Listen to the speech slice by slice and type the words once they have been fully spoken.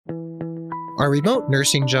Are remote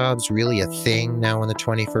nursing jobs really a thing now in the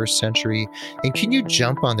 21st century? And can you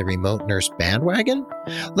jump on the remote nurse bandwagon?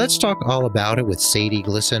 Let's talk all about it with Sadie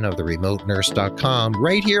Glisson of theremotenurse.com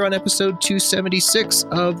right here on episode 276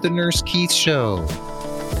 of The Nurse Keith Show.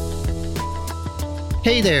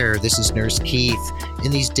 Hey there, this is Nurse Keith.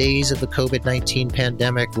 In these days of the COVID-19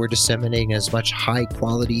 pandemic, we're disseminating as much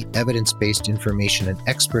high-quality, evidence-based information and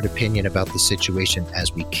expert opinion about the situation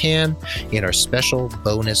as we can in our special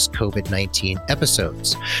bonus COVID-19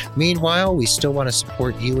 episodes. Meanwhile, we still want to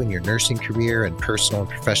support you in your nursing career and personal and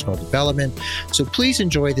professional development, so please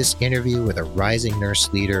enjoy this interview with a rising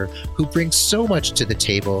nurse leader who brings so much to the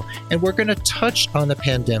table, and we're going to touch on the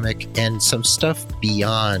pandemic and some stuff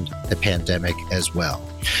beyond the pandemic as well.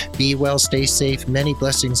 Be well, stay safe. Many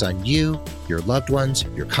blessings on you, your loved ones,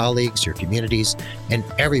 your colleagues, your communities, and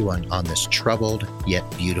everyone on this troubled yet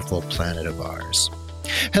beautiful planet of ours.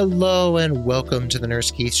 Hello and welcome to the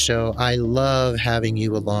Nurse Keith Show. I love having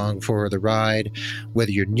you along for the ride.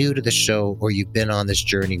 Whether you're new to the show or you've been on this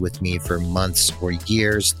journey with me for months or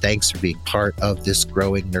years, thanks for being part of this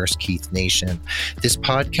growing Nurse Keith Nation. This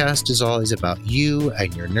podcast is always about you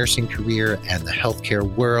and your nursing career and the healthcare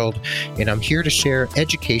world, and I'm here to share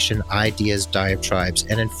education, ideas, diatribes,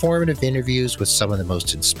 and informative interviews with some of the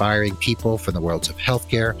most inspiring people from the worlds of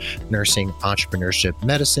healthcare, nursing, entrepreneurship,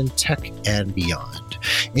 medicine, tech, and beyond.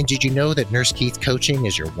 And did you know that Nurse Keith Coaching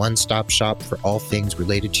is your one-stop shop for all things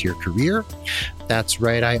related to your career? That's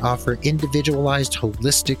right, I offer individualized,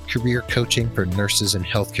 holistic career coaching for nurses and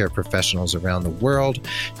healthcare professionals around the world.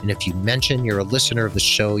 And if you mention you're a listener of the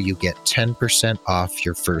show, you get 10% off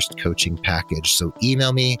your first coaching package. So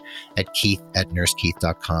email me at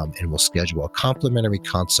keith@nursekeith.com and we'll schedule a complimentary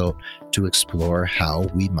consult to explore how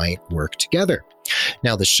we might work together.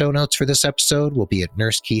 Now, the show notes for this episode will be at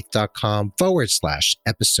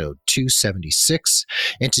nursekeith.com/episode 276.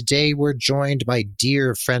 And today we're joined by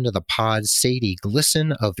dear friend of the pod, Sadie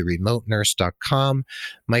Glisson of theremotenurse.com.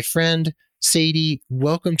 My friend, Sadie,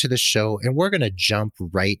 welcome to the show, and we're going to jump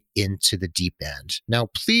right into the deep end. Now,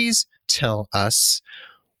 please tell us,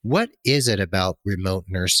 what is it about remote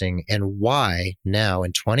nursing and why now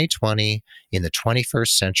in 2020, in the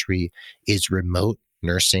 21st century, is remote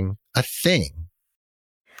nursing a thing?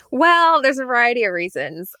 Well, there's a variety of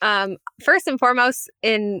reasons. First and foremost,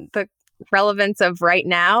 in the relevance of right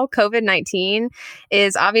now, COVID-19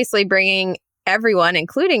 is obviously bringing everyone,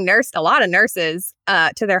 including a lot of nurses,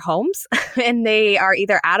 to their homes. And they are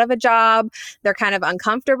either out of a job, they're kind of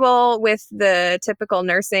uncomfortable with the typical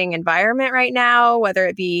nursing environment right now, whether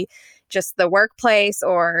it be just the workplace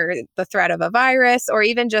or the threat of a virus, or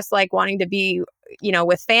even just like wanting to be,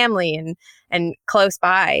 with family and close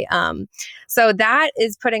by. So that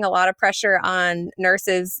is putting a lot of pressure on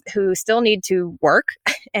nurses who still need to work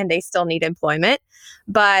and they still need employment,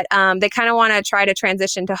 but they kind of want to try to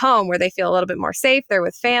transition to home where they feel a little bit more safe. They're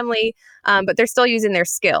with family, but they're still using their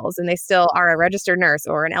skills and they still are a registered nurse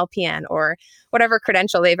or an LPN or whatever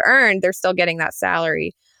credential they've earned. They're still getting that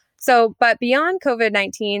salary. So, but beyond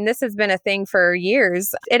COVID-19, this has been a thing for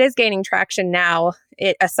years. It is gaining traction now,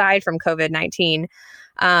 aside from COVID-19.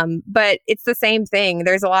 But it's the same thing.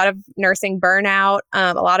 There's a lot of nursing burnout.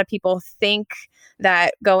 A lot of people think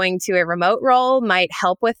that going to a remote role might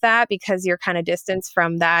help with that because you're kind of distanced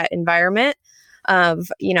from that environment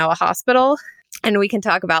of, a hospital. And we can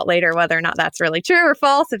talk about later whether or not that's really true or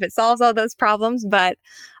false, if it solves all those problems. But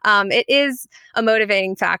it is a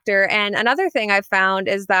motivating factor. And another thing I've found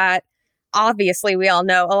is that obviously we all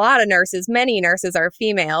know many nurses are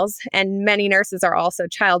females, and many nurses are also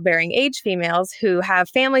childbearing age females who have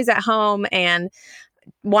families at home and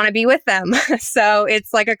want to be with them. So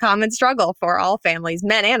it's like a common struggle for all families,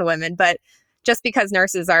 men and women. But just because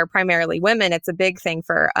nurses are primarily women, it's a big thing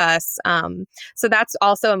for us. So that's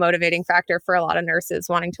also a motivating factor for a lot of nurses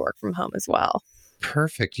wanting to work from home as well.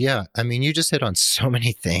 Perfect. Yeah. I mean, you just hit on so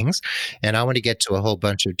many things, and I want to get to a whole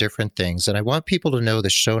bunch of different things. And I want people to know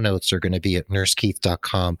the show notes are going to be at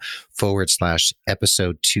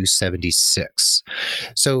nursekeith.com/episode 276.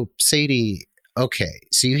 So Sadie, okay,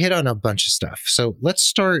 so you hit on a bunch of stuff. So let's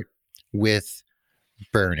start with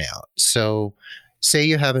burnout. So say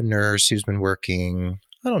you have a nurse who's been working,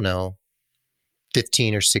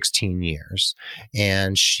 15 or 16 years,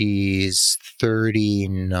 and she's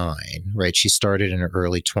 39, right? She started in her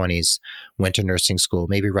early 20s, went to nursing school,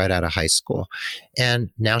 maybe right out of high school. And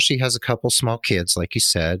now she has a couple small kids, like you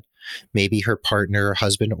said. Maybe her partner,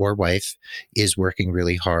 husband or wife, is working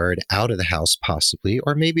really hard out of the house possibly,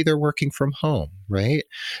 or maybe they're working from home, right?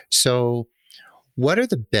 So what are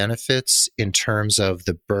the benefits in terms of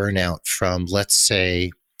the burnout from, let's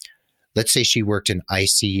say, let's say she worked in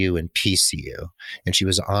ICU and PCU and she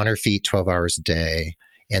was on her feet 12 hours a day,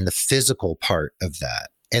 and the physical part of that.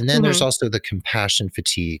 And then there's Mhm. also the compassion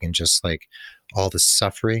fatigue and just like all the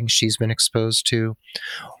suffering she's been exposed to.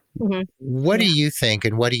 Mhm. What do Yeah. you think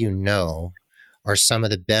and what do you know are some of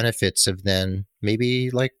the benefits of then maybe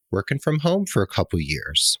like working from home for a couple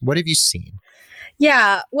years? What have you seen?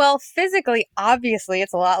 Yeah. Well, physically, obviously,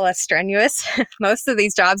 it's a lot less strenuous. Most of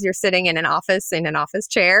these jobs, you're sitting in an office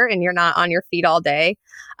chair, and you're not on your feet all day.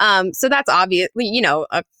 So that's obviously,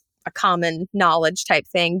 a common knowledge type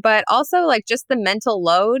thing. But also, like, just the mental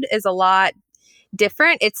load is a lot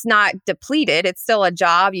different. It's not depleted. It's still a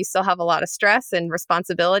job. You still have a lot of stress and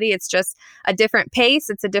responsibility. It's just a different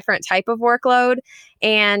pace. It's a different type of workload.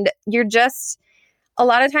 And you're just, a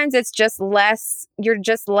lot of times you're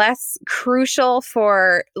just less crucial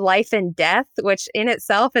for life and death, which in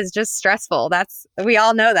itself is just stressful. We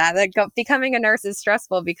all know that. Becoming a nurse is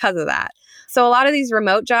stressful because of that. So a lot of these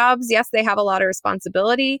remote jobs, yes, they have a lot of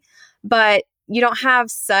responsibility, but you don't have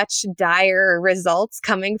such dire results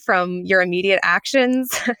coming from your immediate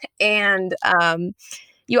actions. And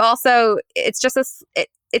you also, it's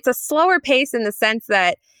a slower pace in the sense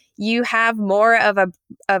that you have more of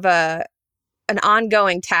a an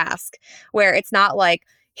ongoing task where it's not like,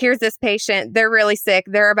 here's this patient, they're really sick,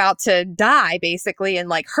 they're about to die basically, and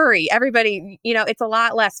like, hurry everybody, it's a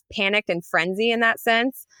lot less panicked and frenzy in that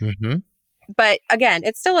sense. Hmm. But again,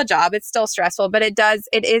 it's still a job, it's still stressful, but it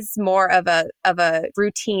is more of a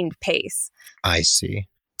routine pace. I see.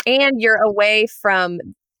 And you're away from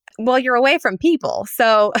people,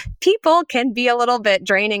 so people can be a little bit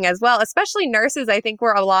draining as well, especially nurses. I think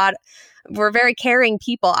we're very caring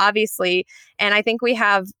people, obviously, and I think we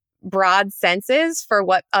have broad senses for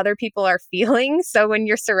what other people are feeling. So when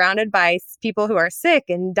you're surrounded by people who are sick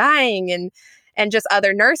and dying, and just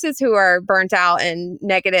other nurses who are burnt out and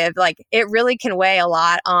negative, like, it really can weigh a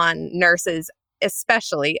lot on nurses,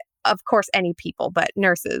 especially, of course, any people, but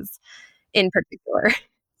nurses in particular.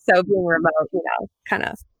 So being remote, kind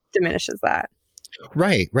of diminishes that.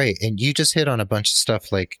 Right, right. And you just hit on a bunch of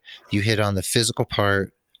stuff. Like you hit on the physical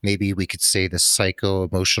part. Maybe we could say the psycho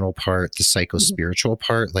emotional part, the psycho Mhm. spiritual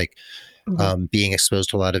part, like Mhm. being exposed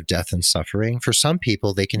to a lot of death and suffering. For some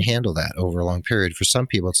people, they can handle that over a long period. For some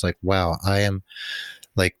people, it's like, wow, I am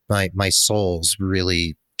like my soul's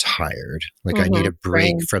really tired. Like I need a Mhm.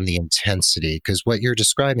 break Same. from the intensity, because what you're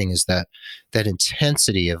describing is that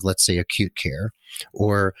intensity of, let's say, acute care.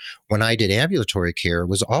 Or when I did ambulatory care,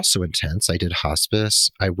 was also intense. I did hospice.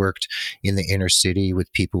 I worked in the inner city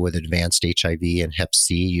with people with advanced HIV and hep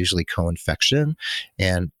C, usually co-infection.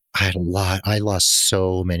 And I lost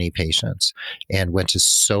so many patients and went to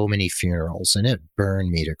so many funerals, and it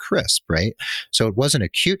burned me to crisp, right? So it wasn't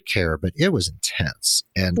acute care, but it was intense.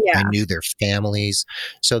 And I Yeah. knew their families.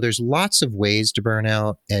 So there's lots of ways to burn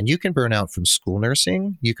out. And you can burn out from school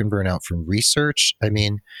nursing. You can burn out from research. I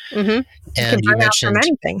mean, Mhm. You can and you burn out from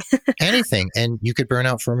mentioned anything. anything. And you could burn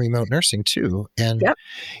out from remote nursing too. And Yep.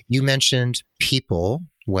 you mentioned people.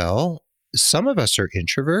 Well, some of us are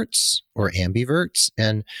introverts or ambiverts,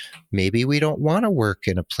 and maybe we don't want to work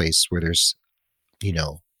in a place where there's, you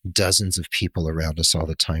know, dozens of people around us all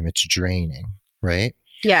the time. It's draining, right?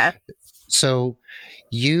 Yeah. So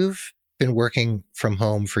you've been working from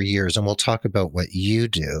home for years, and we'll talk about what you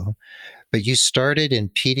do, but you started in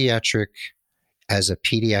pediatric as a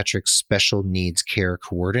pediatric special needs care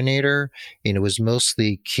coordinator, and it was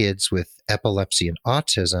mostly kids with epilepsy and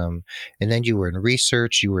autism. And then you were in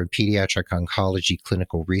research, you were in pediatric oncology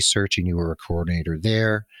clinical research, and you were a coordinator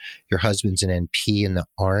there. Your husband's an NP in the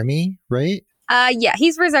Army, right? Yeah,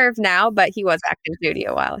 he's reserved now, but he was active duty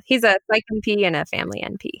a while. He's a psych NP and a family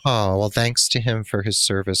NP. Oh, well, thanks to him for his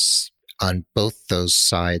service on both those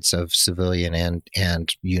sides of civilian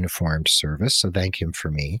and uniformed service. So thank him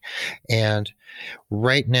for me. And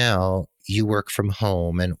right now, you work from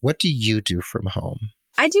home. And what do you do from home?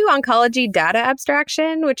 I do oncology data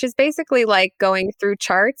abstraction, which is basically like going through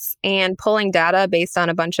charts and pulling data based on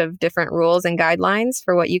a bunch of different rules and guidelines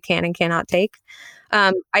for what you can and cannot take.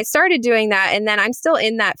 I started doing that, and then I'm still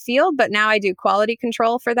in that field, but now I do quality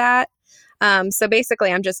control for that. So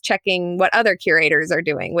basically, I'm just checking what other curators are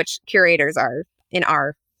doing, which curators are in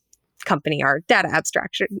our company are data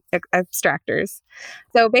abstractors.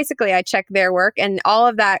 So basically, I check their work, and all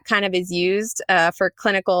of that kind of is used for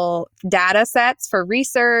clinical data sets for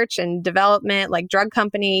research and development, like drug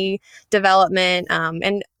company development.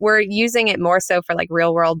 And we're using it more so for like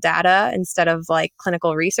real world data instead of like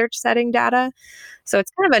clinical research setting data. So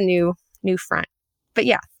it's kind of a new front. But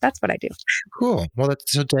yeah, that's what I do. Cool. Well, that's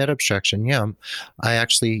so data abstraction. Yeah. I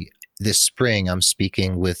actually this spring, I'm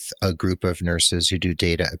speaking with a group of nurses who do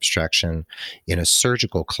data abstraction in a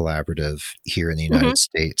surgical collaborative here in the Hmm. United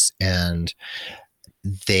States. And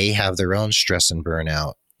they have their own stress and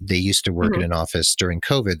burnout. They used to work in Hmm. an office during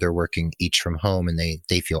COVID. They're working each from home and they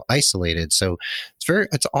feel isolated. So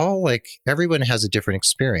it's all like everyone has a different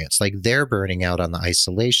experience. Like they're burning out on the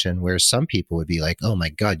isolation, where some people would be like, oh my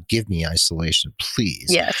God, give me isolation, please.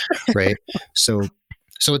 Yes. Right. So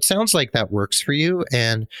it sounds like that works for you.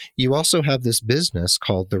 And you also have this business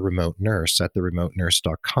called The Remote Nurse at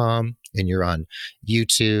theremotenurse.com. And you're on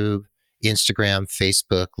YouTube, Instagram,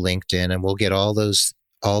 Facebook, LinkedIn, and we'll get all those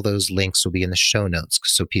links will be in the show notes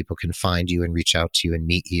so people can find you and reach out to you and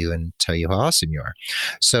meet you and tell you how awesome you are.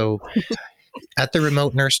 So at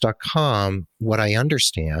theremotenurse.com, what I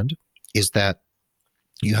understand is that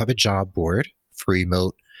you have a job board for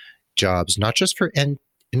remote jobs, not just for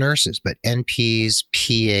nurses, but NPs,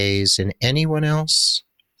 PAs, and anyone else?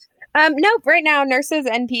 Nope. Right now, nurses,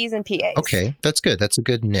 NPs, and PAs. Okay, that's good. That's a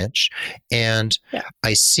good niche. And Yeah.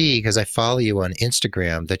 I see, because I follow you on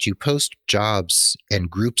Instagram, that you post jobs and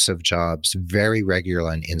groups of jobs very regularly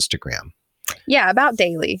on Instagram. Yeah, about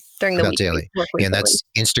daily during the About week. daily. And that's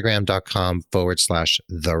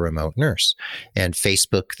Instagram.com/the remote nurse. And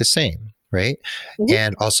Facebook the same, right? Mhm.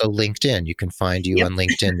 And also LinkedIn. You can find you Yep. on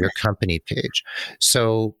LinkedIn, your company page.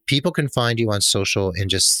 So people can find you on social and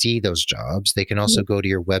just see those jobs. They can also go to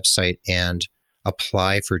your website and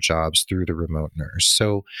apply for jobs through the remote nurse.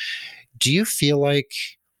 So do you feel like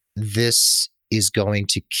this is going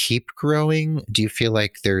to keep growing? Do you feel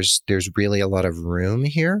like there's really a lot of room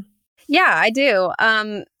here? Yeah, I do.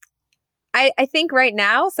 I think right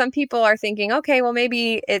now some people are thinking, okay, well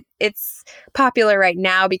maybe it's popular right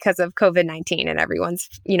now because of COVID-19 and everyone's,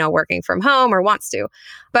 working from home or wants to.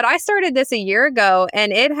 But I started this a year ago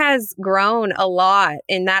and it has grown a lot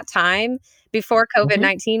in that time before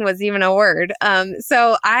COVID-19 was even a word.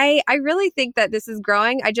 So I really think that this is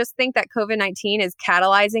growing. I just think that COVID-19 is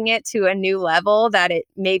catalyzing it to a new level that it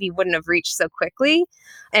maybe wouldn't have reached so quickly.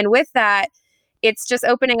 And with that, it's just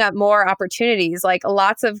opening up more opportunities. Like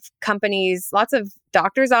lots of companies, lots of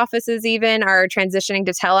doctors' offices even are transitioning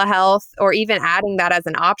to telehealth or even adding that as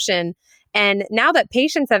an option. And now that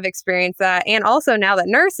patients have experienced that, and also now that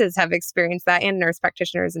nurses have experienced that, and nurse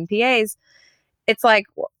practitioners and PAs, it's like,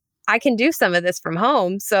 I can do some of this from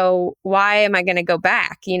home. So why am I going to go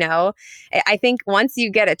back? I think once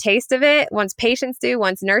you get a taste of it, once patients do,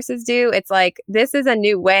 once nurses do, it's like, this is a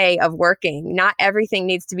new way of working. Not everything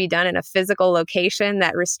needs to be done in a physical location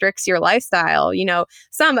that restricts your lifestyle.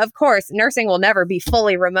 Some, of course, nursing will never be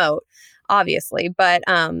fully remote, obviously, but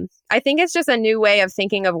I think it's just a new way of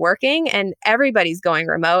thinking of working, and everybody's going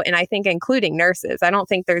remote. And I think including nurses, I don't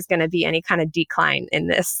think there's going to be any kind of decline in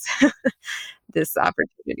this. This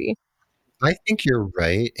opportunity. I think you're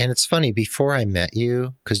right. And it's funny, before I met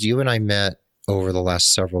you, because you and I met over the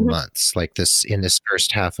last several Mhm. months, like this in this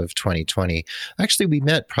first half of 2020. Actually, we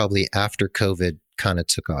met probably after COVID kind of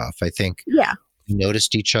took off. I think Yeah. we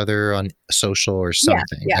noticed each other on social or Yeah.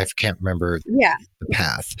 something. Yeah. I can't remember Yeah. the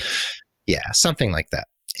path. Yeah, something like that.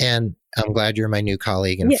 And I'm glad you're my new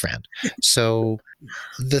colleague and Yeah. friend. So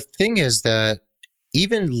the thing is that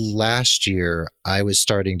even last year, I was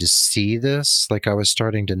starting to see this. Like I was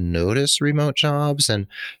starting to notice remote jobs, and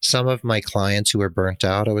some of my clients who were burnt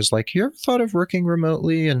out, I was like, you ever thought of working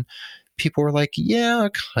remotely? And people were like, yeah,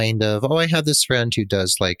 kind of. Oh, I have this friend who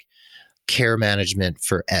does like care management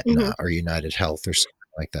for Mhm. Aetna or United Health or something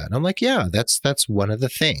like that. And I'm like, yeah, that's one of the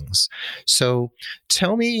things. So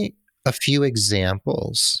tell me a few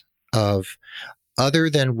examples of, other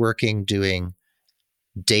than working doing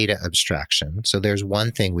data abstraction. So there's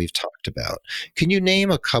one thing we've talked about. Can you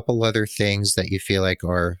name a couple other things that you feel like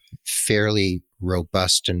are fairly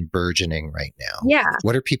robust and burgeoning right now? Yeah.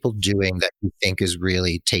 What are people doing that you think is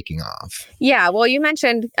really taking off? Yeah. Well, you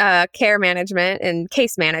mentioned care management and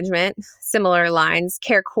case management, similar lines,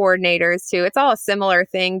 care coordinators too. It's all a similar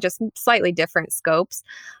thing, just slightly different scopes.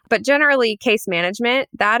 But generally, case management,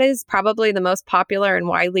 that is probably the most popular and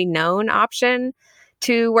widely known option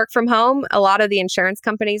to work from home. A lot of the insurance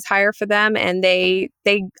companies hire for them, and they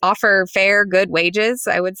offer fair, good wages.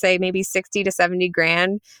 I would say maybe 60 to 70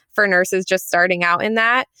 grand for nurses just starting out in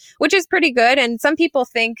that, which is pretty good. And some people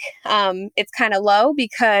think it's kind of low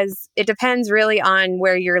because it depends really on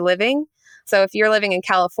where you're living. So if you're living in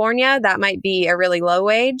California, that might be a really low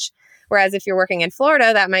wage. Whereas if you're working in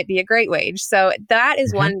Florida, that might be a great wage. So that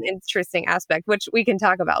is one interesting aspect, which we can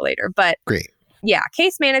talk about later. But Great. yeah,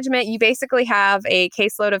 case management, you basically have a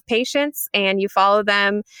caseload of patients and you follow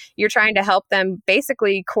them. You're trying to help them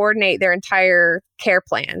basically coordinate their entire care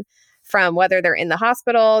plan from whether they're in the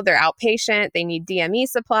hospital, they're outpatient, they need DME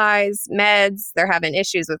supplies, meds, they're having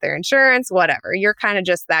issues with their insurance, whatever. You're kind of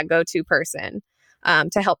just that go-to person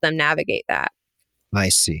to help them navigate that. I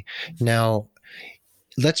see. Now,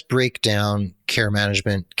 let's break down care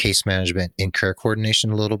management, case management, and care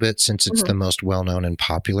coordination a little bit, since it's the most well-known and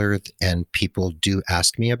popular, and people do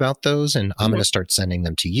ask me about those, and I'm going to start sending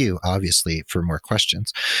them to you, obviously, for more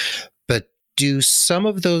questions. But do some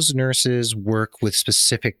of those nurses work with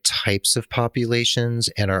specific types of populations,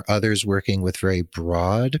 and are others working with very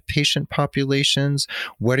broad patient populations?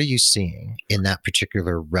 What are you seeing in that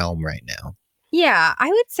particular realm right now? Yeah, I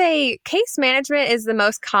would say case management is the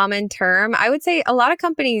most common term. I would say a lot of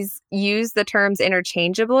companies use the terms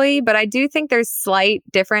interchangeably, but I do think there's slight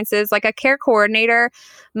differences. Like a care coordinator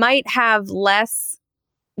might have less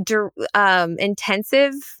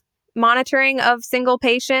intensive monitoring of single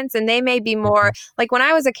patients, and they may be more like when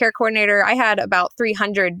I was a care coordinator, I had about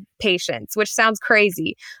 300 patients, which sounds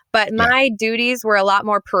crazy, but my duties were a lot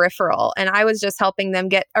more peripheral, and I was just helping them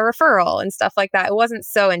get a referral and stuff like that. It wasn't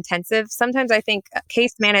so intensive. Sometimes I think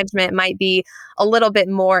case management might be a little bit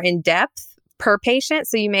more in depth per patient,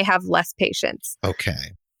 so you may have less patients.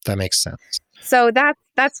 Okay, that makes sense. So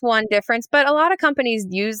that's one difference, but a lot of companies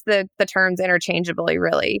use the terms interchangeably,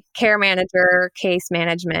 really. Care manager, case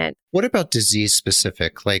management. What about disease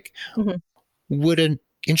specific? Like, would an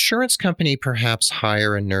insurance company perhaps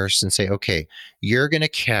hire a nurse and say, okay, you're going to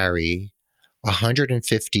carry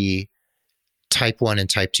 150 type 1 and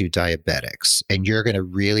type 2 diabetics, and you're going to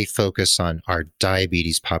really focus on our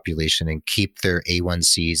diabetes population and keep their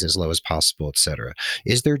A1Cs as low as possible, et cetera?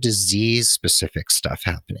 Is there disease-specific stuff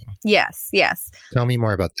happening? Yes. Tell me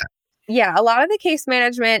more about that. Yeah, a lot of the case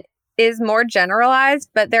management is more generalized,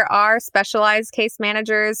 but there are specialized case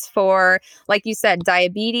managers for, like you said,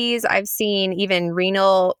 diabetes. I've seen even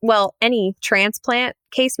any transplant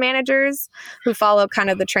case managers who follow kind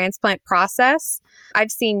of the transplant process.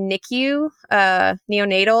 I've seen NICU,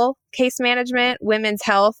 neonatal case management, women's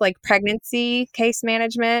health, like pregnancy case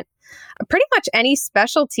management. Pretty much any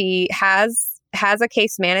specialty has a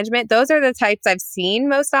case management. Those are the types I've seen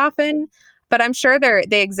most often. But I'm sure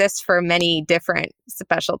they exist for many different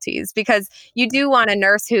specialties, because you do want a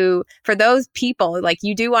nurse who, for those people, like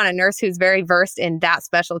you do want a nurse who's very versed in that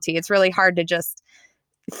specialty. It's really hard to just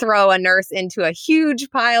throw a nurse into a huge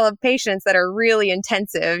pile of patients that are really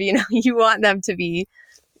intensive. You know, you want them to be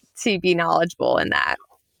knowledgeable in that.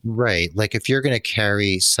 Right. Like if you're going to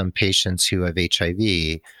carry some patients who have HIV,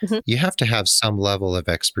 you have to have some level of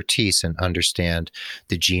expertise and understand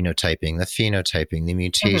the genotyping, the phenotyping, the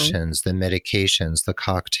mutations, the medications, the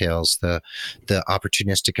cocktails, the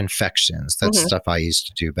opportunistic infections. That's stuff I used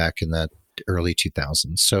to do back in the early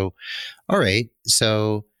 2000s. So, all right.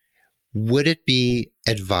 So would it be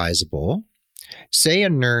advisable, say a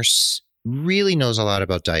nurse really knows a lot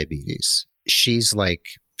about diabetes. She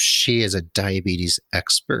is a diabetes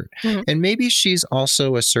expert. And maybe she's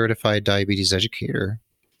also a certified diabetes educator,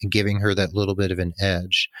 giving her that little bit of an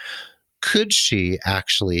edge. Could she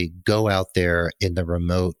actually go out there in the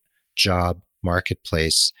remote job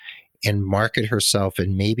marketplace and market herself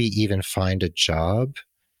and maybe even find a job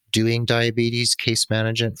doing diabetes case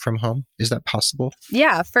management from home? Is that possible?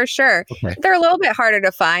 Yeah, for sure. Okay. They're a little bit harder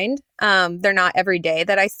to find. They're not every day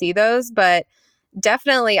that I see those, but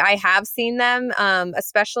definitely I have seen them,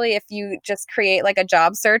 especially if you just create like a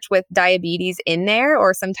job search with diabetes in there,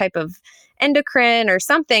 or some type of endocrine or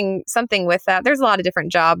something with that. There's a lot of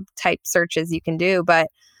different job type searches you can do, but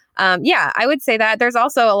yeah, I would say that there's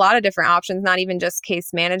also a lot of different options, not even just case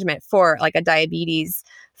management for like a diabetes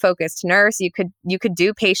focused nurse. You could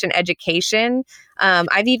do patient education.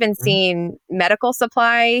 I've even seen medical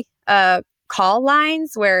supply call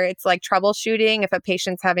lines where it's like troubleshooting if a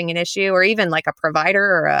patient's having an issue, or even like a provider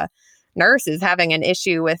or a nurse is having an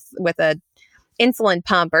issue with a insulin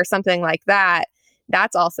pump or something like that.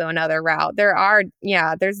 That's also another route.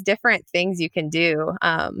 There's different things you can do,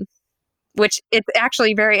 which it's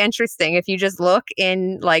actually very interesting. If you just look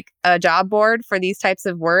in like a job board for these types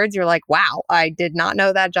of words, you're like, wow, I did not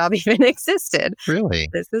know that job even existed. Really?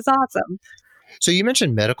 This is awesome. So you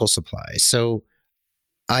mentioned medical supplies. So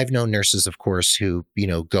I've known nurses, of course, who,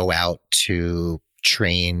 go out to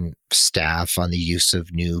train staff on the use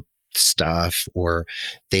of new stuff, or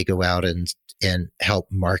they go out and help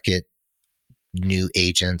market new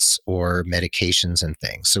agents or medications and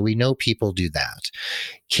things. So we know people do that.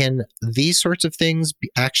 Can these sorts of things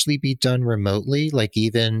actually be done remotely, like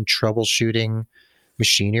even troubleshooting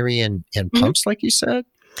machinery and pumps, like you said?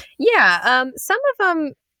 Yeah. Some of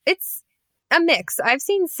them, it's a mix. I've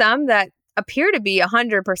seen some that appear to be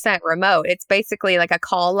 100% remote. It's basically like a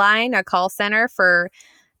call line, a call center for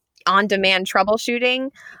on-demand troubleshooting.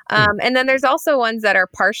 And then there's also ones that are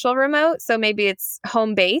partial remote. So maybe it's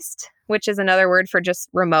home-based, which is another word for just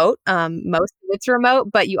remote. Most of it's remote,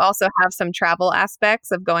 but you also have some travel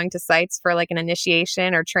aspects of going to sites for like an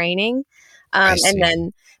initiation or training. And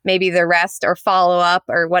then maybe the rest or follow-up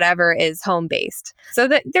or whatever is home-based. So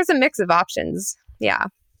there's a mix of options. Yeah.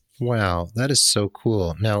 Wow, that is so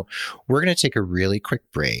cool. Now, we're going to take a really quick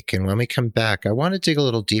break. And when we come back, I want to dig a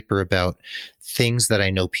little deeper about things that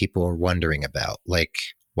I know people are wondering about, like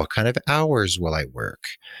what kind of hours will I work?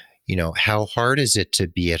 How hard is it to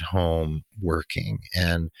be at home working?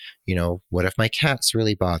 And, what if my cat's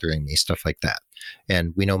really bothering me? Stuff like that.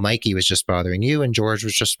 And we know Mikey was just bothering you and George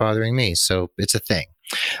was just bothering me. So it's a thing.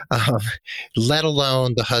 Let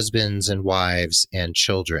alone the husbands and wives and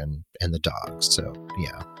children and the dogs. So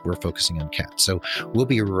yeah, we're focusing on cats. So we'll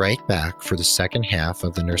be right back for the second half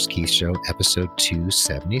of the Nurse Keith Show, episode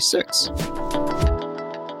 276.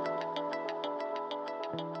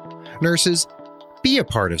 Nurses, be a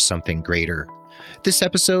part of something greater. This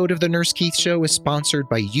episode of the Nurse Keith Show is sponsored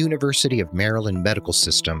by University of Maryland Medical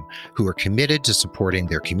System, who are committed to supporting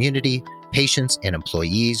their community, patients, and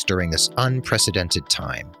employees during this unprecedented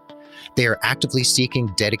time. They are actively seeking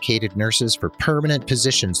dedicated nurses for permanent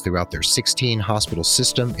positions throughout their 16-hospital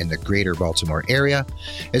system in the greater Baltimore area,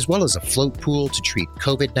 as well as a float pool to treat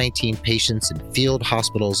COVID-19 patients in field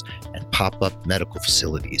hospitals and pop-up medical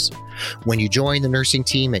facilities. When you join the nursing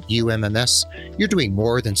team at UMMS, you're doing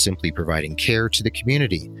more than simply providing care to the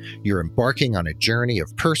community. You're embarking on a journey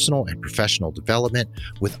of personal and professional development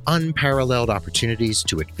with unparalleled opportunities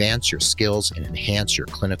to advance your skills and enhance your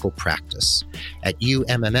clinical practice. At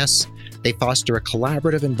UMMS, they foster a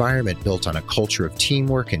collaborative environment built on a culture of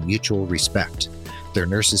teamwork and mutual respect. Their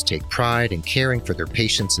nurses take pride in caring for their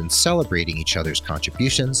patients and celebrating each other's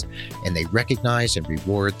contributions, and they recognize and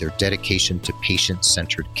reward their dedication to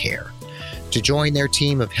patient-centered care. To join their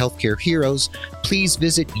team of healthcare heroes, please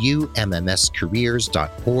visit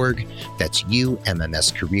ummscareers.org. That's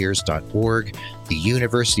ummscareers.org, the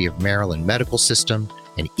University of Maryland Medical System,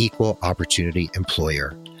 an equal opportunity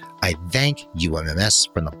employer. I thank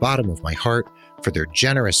UMMS from the bottom of my heart for their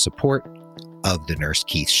generous support of the Nurse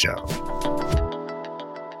Keith Show.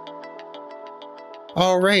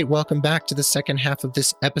 All right, welcome back to the second half of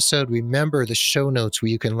this episode. Remember the show notes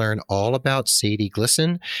where you can learn all about Sadie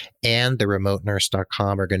Glisson and the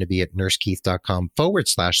remotenurse.com are going to be at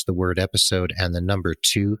nursekeith.com/the word episode and the number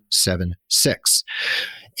 276.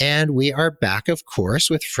 And we are back, of course,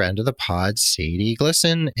 with friend of the pod, Sadie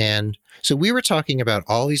Glisson. And so we were talking about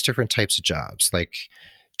all these different types of jobs, like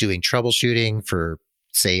doing troubleshooting for,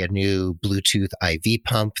 say, a new Bluetooth IV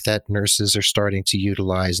pump that nurses are starting to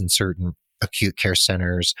utilize in certain acute care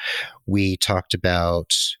centers. We talked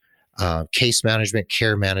about case management,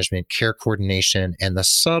 care coordination, and the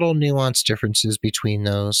subtle nuance differences between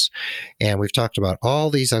those. And we've talked about all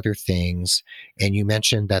these other things. And you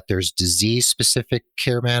mentioned that there's disease-specific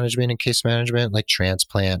care management and case management, like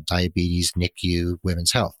transplant, diabetes, NICU,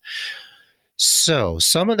 women's health. So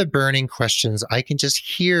some of the burning questions, I can just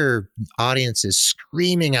hear audiences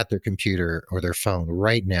screaming at their computer or their phone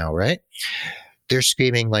right now, right? They're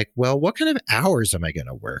screaming like, well, what kind of hours am I going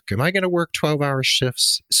to work? Am I going to work 12-hour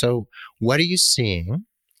shifts? So what are you seeing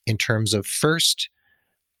in terms of first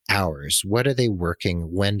hours? What are they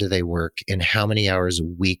working? When do they work? And how many hours a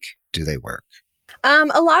week do they work? A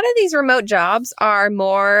lot of these remote jobs are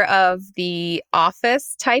more of the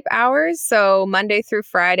office type hours. So Monday through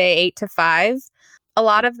Friday, 8 to 5. A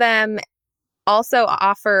lot of them also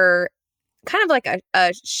offer kind of like a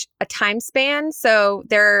time span. So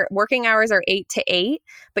their working hours are 8 to 8,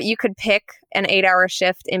 but you could pick an 8-hour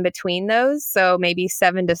shift in between those. So maybe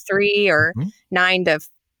 7 to 3 or 9 to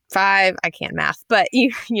 5. I can't math, but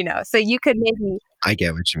you know, so you could maybe I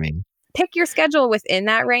get what you mean. Pick your schedule within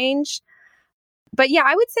that range. But yeah,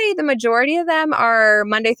 I would say the majority of them are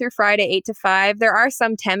Monday through Friday, 8 to 5. There are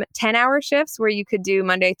some 10-hour shifts where you could do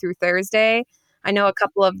Monday through Thursday. I know a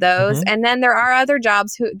couple of those. And then there are other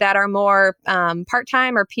jobs that are more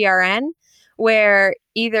part-time or PRN, where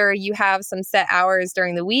either you have some set hours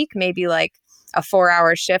during the week, maybe like a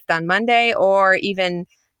 4-hour shift on Monday, or even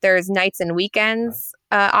there's nights and weekends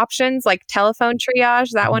options like telephone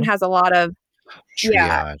triage. That one has a lot of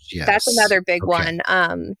triage. Yes. That's another big one.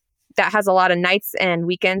 That has a lot of nights and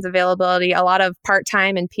weekends availability, a lot of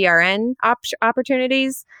part-time and PRN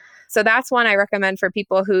opportunities. So that's one I recommend for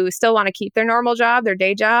people who still want to keep their normal job, their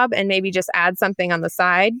day job, and maybe just add something on the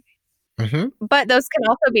side. But those can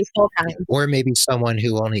also be full-time. Or maybe someone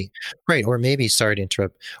who only, right, or maybe, sorry to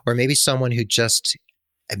interrupt, or maybe someone who just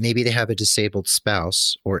maybe they have a disabled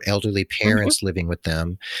spouse or elderly Mhm. parents living with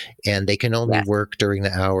them, and they can only Yes. work during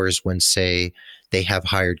the hours when, say, they have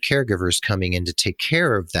hired caregivers coming in to take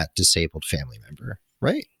care of that disabled family member,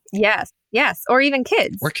 right? Yes. Yes. Or even Or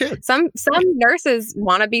kids. kids. Some nurses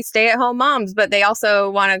want to be stay-at-home moms, but they also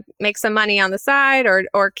want to make some money on the side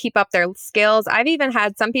or keep up their skills. I've even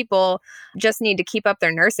had some people just need to keep up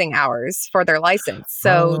their nursing hours for their license.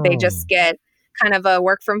 So they Oh, just get kind of a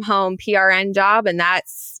work from home PRN job, and that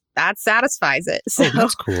satisfies it. So oh,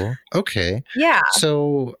 that's cool. Okay. yeah.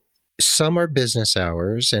 So some are business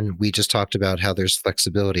hours, and we just talked about how there's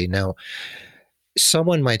flexibility. Now,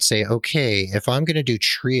 someone might say, okay, if I'm going to do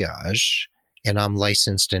triage and I'm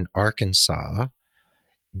licensed in Arkansas,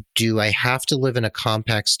 do I have to live in a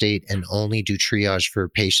compact state and only do triage for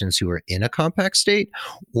patients who are in a compact state?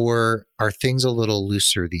 Or are things a little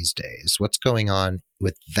looser these days? What's going on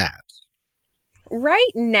with that?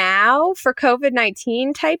 Right now for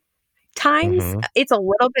COVID-19 type times, Mm-hmm. it's a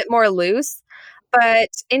little bit more loose, but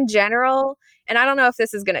in general, and I don't know if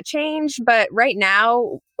this is going to change, but right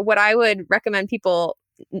now, what I would recommend people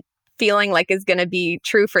feeling like is going to be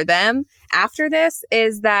true for them after this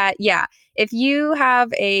is that, yeah, if you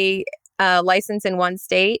have a license in one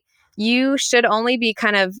state, you should only be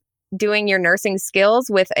kind of doing your nursing skills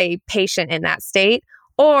with a patient in that state.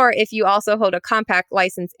 Or if you also hold a compact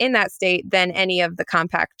license in that state, then any of the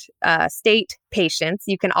compact state patients,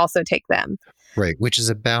 you can also take them. Right. Which is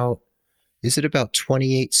it about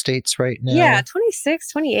 28 states right Yeah, now?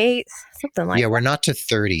 26, 28, something like Yeah, we're that. not to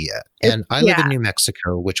 30 yet. It, And I live yeah. in New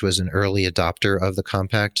Mexico, which was an early adopter of the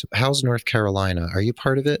compact. How's North Carolina? Are you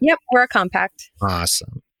part of it? Yep, we're a compact.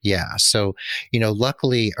 Awesome. Yeah. So,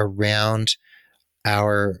 luckily around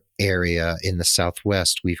our area in the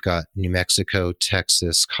Southwest, we've got New Mexico,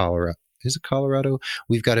 Texas, Colorado. Is it Colorado?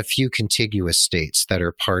 We've got a few contiguous states that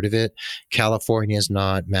are part of it. California's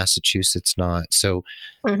not, Massachusetts not. So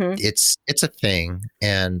Hmm. it's a thing,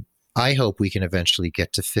 and I hope we can eventually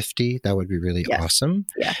get to 50. That would be really Yes. awesome.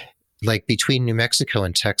 Yeah. Like between New Mexico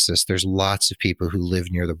and Texas, there's lots of people who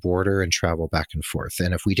live near the border and travel back and forth.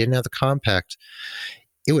 And if we didn't have the compact,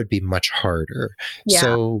 it would be much harder. Yeah.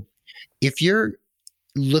 So if you're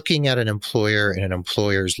looking at an employer and an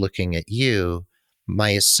employer's looking at you, my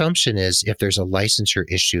assumption is if there's a licensure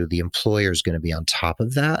issue, the employer is going to be on top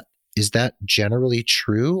of that. Is that generally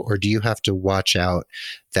true? Or do you have to watch out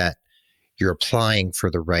that you're applying for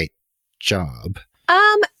the right job?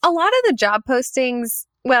 A lot of the job postings,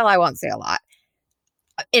 well, I won't say a lot.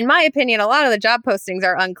 In my opinion, a lot of the job postings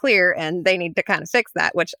are unclear and they need to kind of fix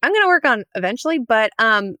that, which I'm going to work on eventually. But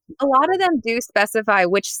a lot of them do specify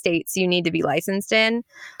which states you need to be licensed in.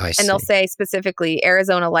 I And they'll see. say specifically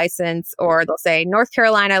Arizona license, or they'll say North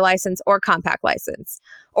Carolina license or compact license.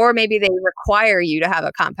 Or maybe they require you to have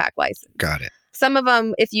a compact license. Got it. Some of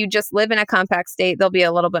them, if you just live in a compact state, they'll be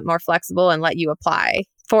a little bit more flexible and let you apply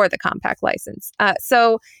for the compact license.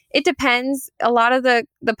 So it depends. A lot of the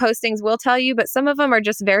postings will tell you, but some of them are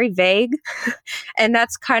just very vague. And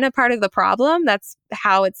that's kind of part of the problem. That's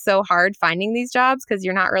how it's so hard finding these jobs, because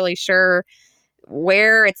you're not really sure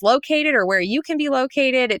where it's located or where you can be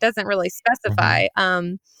located. It doesn't really Mhm. specify.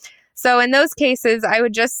 So in those cases, I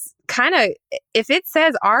would just kind of, if it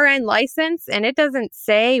says RN license and it doesn't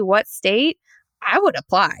say what state, I would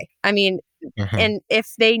apply. I mean, Mhm. and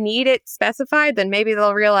if they need it specified, then maybe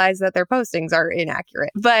they'll realize that their postings are inaccurate.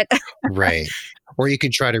 But Right. Or you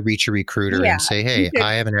could try to reach a recruiter yeah, and say, you hey, could,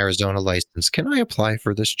 I have an Arizona license. Can I apply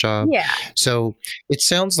for this job? yeah. So it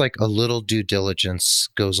sounds like a little due diligence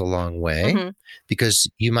goes a long way, Hmm. because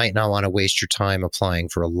you might not want to waste your time applying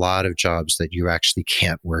for a lot of jobs that you actually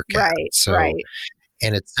can't work at. Right, So, right.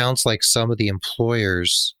 and it sounds like some of the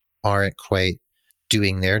employers aren't quite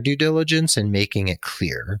doing their due diligence and making it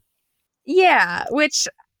clear. Yeah, which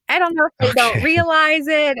I don't know if they don't Okay. realize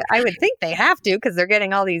it. I would think they have to, because they're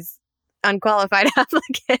getting all these unqualified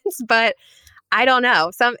applicants, but I don't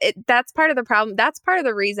know. That's part of the problem. That's part of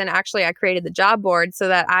the reason actually I created the job board, so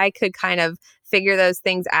that I could kind of figure those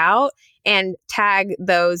things out and tag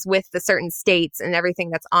those with the certain states and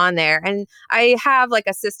everything that's on there. And I have like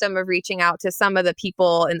a system of reaching out to some of the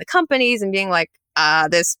people in the companies and being like,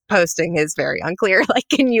 this posting is very unclear. Like,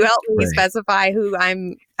 can you help me Right. specify who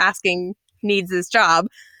I'm asking needs this job?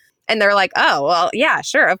 And they're like, oh, well, yeah,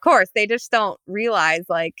 sure, of course. They just don't realize,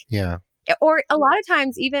 like, Yeah. or a lot of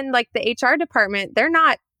times, even like the HR department, they're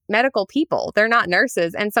not medical people, they're not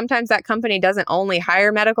nurses. And sometimes that company doesn't only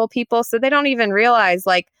hire medical people. So they don't even realize,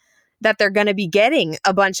 like, that they're going to be getting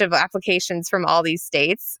a bunch of applications from all these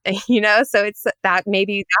states, so it's that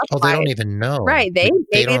maybe Oh, that's they why. don't even know. Right. They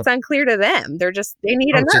Maybe don't. it's unclear to them. They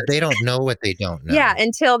need a Oh, so nurse. they don't know what they don't know. Yeah,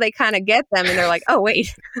 until they kind of get them and they're like, oh,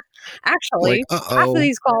 wait, Like, actually, half of uh-oh.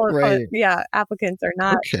 these Right. applicants are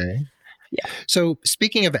not. Okay. Yeah. So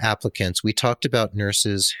speaking of applicants, we talked about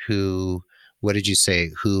nurses who, what did you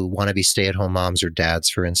say, who want to be stay-at-home moms or dads,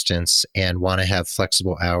 for instance, and want to have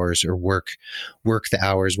flexible hours or work the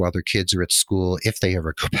hours while their kids are at school, if they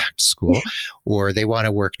ever go back to school, or they want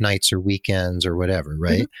to work nights or weekends or whatever,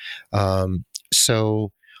 right?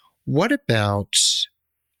 So what about,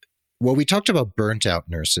 well, we talked about burnt out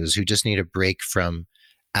nurses who just need a break from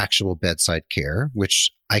actual bedside care,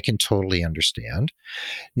 which I can totally understand.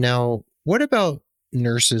 Now, what about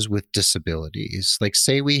nurses with disabilities? Like,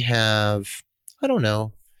 say we have, I don't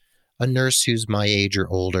know, a nurse who's my age or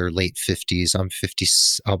older, late 50s. I'm 50,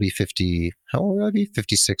 I'll be 50. How old will I be?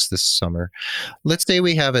 56 this summer. Let's say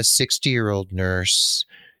we have a 60-year-old nurse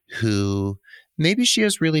who maybe she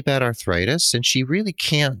has really bad arthritis and she really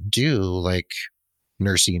can't do like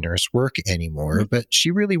nursey nurse work anymore, but she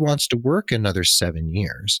really wants to work another 7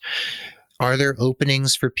 years. Are there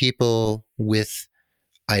openings for people with,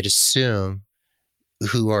 I'd assume,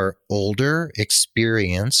 who are older,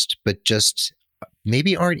 experienced, but just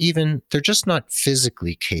maybe they're just not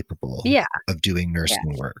physically capable of doing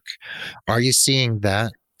nursing work? Are you seeing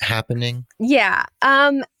that happening? Yeah.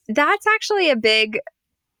 That's actually a big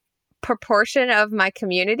proportion of my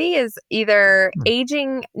community is either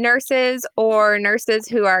aging nurses or nurses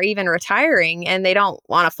who are even retiring and they don't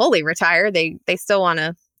want to fully retire. They still want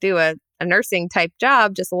to do a nursing type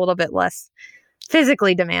job, just a little bit less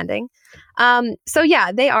physically demanding. So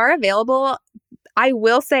yeah, they are available. I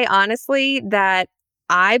will say honestly that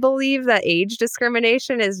I believe that age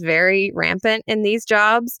discrimination is very rampant in these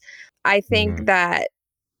jobs. I think that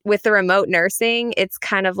with the remote nursing, it's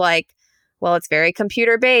kind of like, well, it's very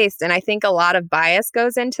computer based. And I think a lot of bias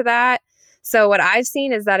goes into that. So what I've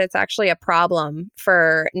seen is that it's actually a problem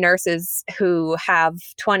for nurses who have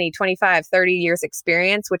 20, 25, 30 years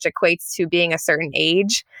experience, which equates to being a certain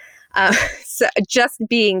age. So just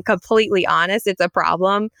being completely honest, it's a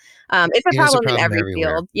problem. It's a problem in every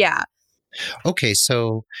everywhere. field. Yeah. Okay,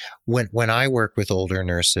 so when I work with older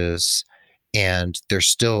nurses and they're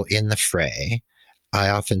still in the fray, I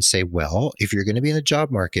often say, well, if you're going to be in the job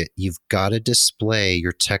market, you've got to display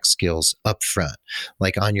your tech skills up front,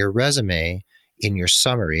 like on your resume, in your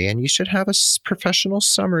summary, and you should have a professional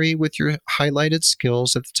summary with your highlighted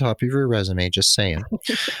skills at the top of your resume, just saying.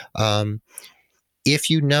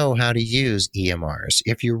 If you know how to use EMRs,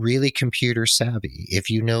 if you're really computer savvy,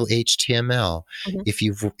 if you know HTML,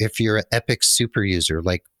 if you're an Epic super user,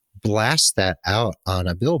 like blast that out on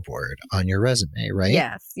a billboard on your resume, right?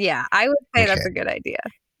 Yes. Yeah. I would say that's a good idea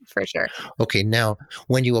for sure. Okay. Now,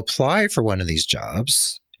 when you apply for one of these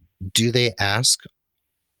jobs, do they ask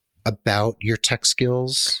about your tech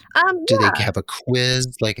skills? Do they have a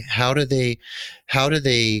quiz? Like, how do they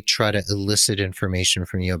try to elicit information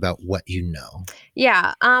from you about what you know?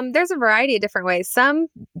 Yeah. There's a variety of different ways. Some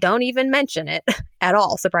don't even mention it at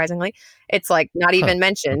all, surprisingly. It's like not even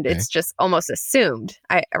mentioned. Okay. It's just almost assumed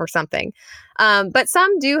or something. But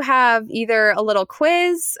some do have either a little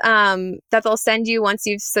quiz that they'll send you once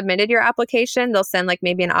you've submitted your application. They'll send like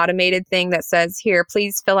maybe an automated thing that says, here,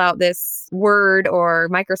 please fill out this Word or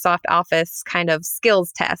Microsoft Office kind of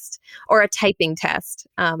skills test or a typing test.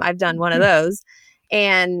 I've done one of those.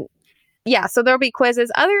 And yeah, so there'll be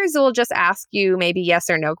quizzes. Others will just ask you maybe yes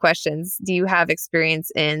or no questions. Do you have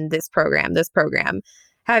experience in this program, this program?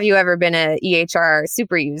 Have you ever been a EHR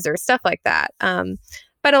super user? Stuff like that.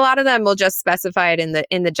 But a lot of them will just specify it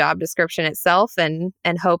in the job description itself and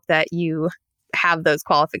hope that you have those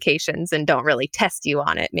qualifications and don't really test you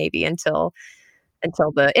on it maybe until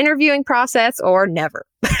the interviewing process or never.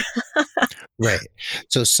 Right.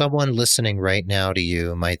 So someone listening right now to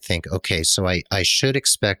you might think, okay, so I should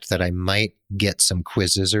expect that I might get some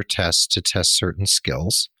quizzes or tests to test certain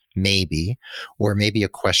skills, maybe, or maybe a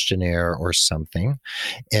questionnaire or something.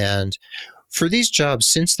 And for these jobs,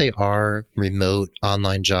 since they are remote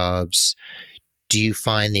online jobs, do you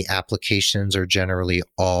find the applications are generally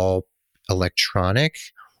all electronic?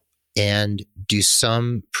 And do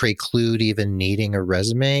some preclude even needing a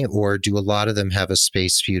resume, or do a lot of them have a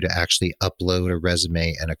space for you to actually upload a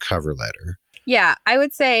resume and a cover letter? Yeah, I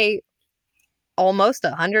would say almost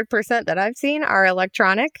 100% that I've seen are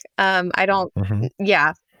electronic. I don't,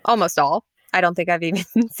 yeah, almost all. I don't think I've even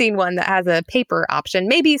seen one that has a paper option.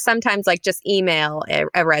 Maybe sometimes like just email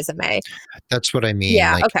a resume. That's what I mean.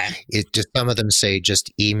 Yeah. Like Okay. it just some of them say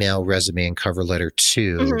just email resume and cover letter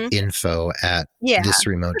to Hmm. info at Yeah.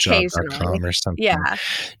 thisremotejob.com Occasionally. or something. Yeah.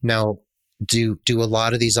 Now, do a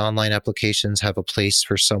lot of these online applications have a place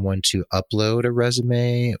for someone to upload a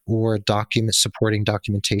resume or a document supporting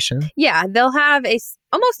documentation? Yeah, they'll have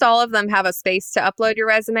almost all of them have a space to upload your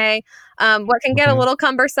resume. What can get a Mhm. little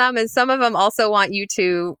cumbersome is some of them also want you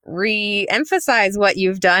to re-emphasize what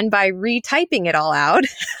you've done by retyping it all out.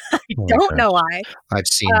 I Oh my don't gosh, know why. I've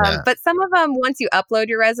seen that. But some of them, once you upload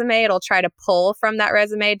your resume, it'll try to pull from that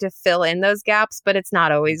resume to fill in those gaps, but it's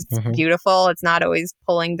not always Mhm. beautiful. It's not always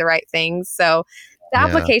pulling the right things. So the Yeah.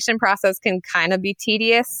 application process can kind of be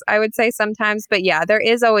tedious, I would say sometimes. But yeah, there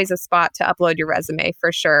is always a spot to upload your resume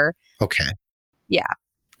for sure. Okay. Yeah.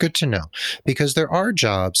 Good to know, because there are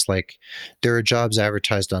jobs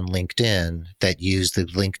advertised on LinkedIn that use the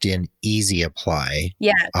LinkedIn Easy Apply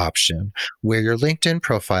Yeah. option, where your LinkedIn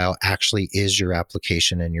profile actually is your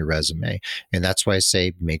application and your resume. And that's why I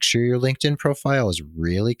say make sure your LinkedIn profile is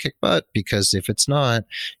really kick butt, because if it's not,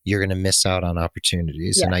 you're going to miss out on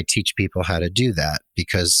opportunities. Yeah. And I teach people how to do that,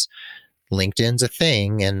 because LinkedIn's a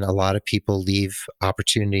thing, and a lot of people leave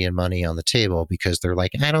opportunity and money on the table because they're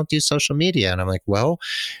like, I don't do social media. And I'm like, well,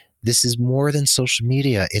 this is more than social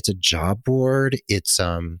media. It's a job board. It's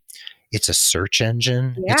a search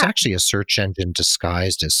engine. It's Yeah. actually a search engine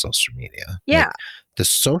disguised as social media. Yeah. Like, the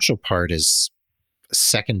social part is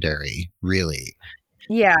secondary, really.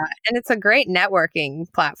 Yeah, and it's a great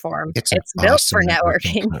networking platform. It's an built awesome for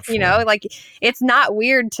networking networking, you know, platform. like it's not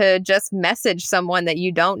weird to just message someone that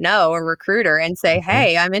you don't know, a recruiter, and say, Mhm.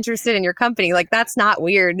 "Hey, I'm interested in your company." Like that's not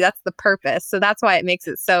weird. That's the purpose. So that's why it makes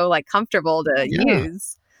it so like comfortable to Yeah,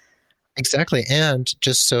 use. exactly. And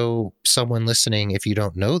just so someone listening, if you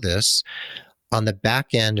don't know this, on the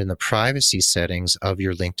back end in the privacy settings of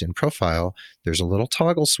your LinkedIn profile, there's a little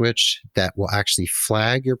toggle switch that will actually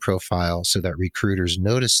flag your profile so that recruiters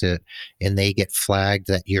notice it and they get flagged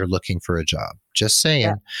that you're looking for a job. Just saying,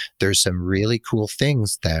 Yeah. there's some really cool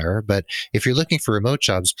things there. But if you're looking for remote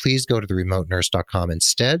jobs, please go to theremotenurse.com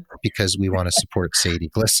instead, because we want to support Sadie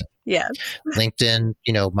Glisson. Yes. LinkedIn,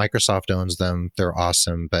 Microsoft owns them. They're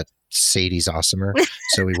awesome, but Sadie's awesomer.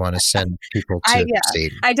 So we want to send people to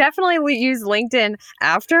Sadie. I definitely use LinkedIn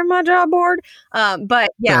after my job board.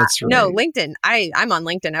 But yeah, That's no, right. LinkedIn. I'm on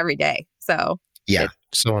LinkedIn every day. So Yeah, it-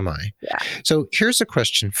 so am I. yeah. So here's a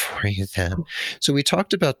question for you then. So we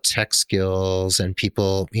talked about tech skills and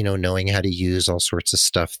people, knowing how to use all sorts of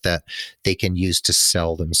stuff that they can use to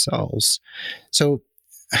sell themselves. So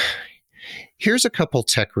here's a couple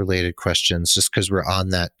tech related questions, just because we're on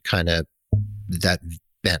that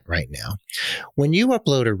bent right now. When you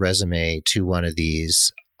upload a resume to one of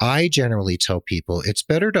these, I generally tell people it's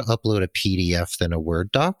better to upload a PDF than a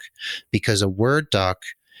Word doc, because a Word doc,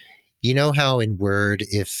 you know how in Word,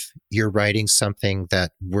 if you're writing something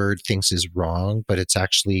that Word thinks is wrong, but it's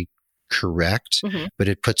actually correct, Mhm. but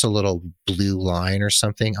it puts a little blue line or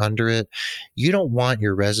something under it, you don't want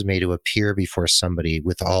your resume to appear before somebody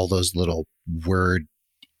with all those little Word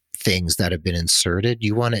things that have been inserted.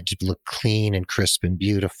 You want it to look clean and crisp and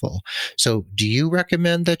beautiful. So do you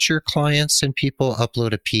recommend that your clients and people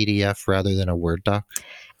upload a PDF rather than a Word doc?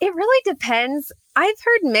 It really depends. I've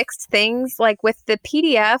heard mixed things. Like with the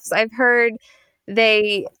PDFs, I've heard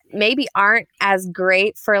they maybe aren't as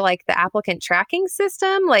great for like the applicant tracking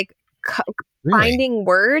system, like Really? finding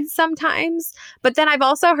words sometimes. But then I've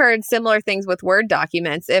also heard similar things with Word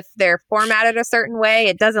documents. If they're formatted a certain way,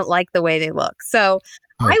 it doesn't like the way they look. So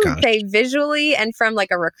Oh I would gosh. say visually and from like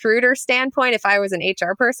a recruiter standpoint, if I was an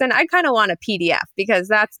HR person, I'd kind of want a PDF,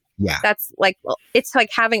 because Yeah. that's like, well, it's like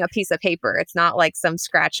having a piece of paper. It's not like some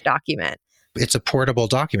scratch document. It's a portable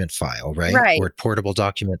document file, right? Right. Or portable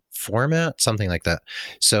document format, something like that.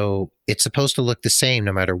 So it's supposed to look the same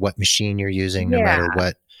no matter what machine you're using, no matter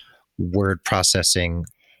what word processing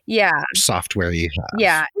Yeah. software you have.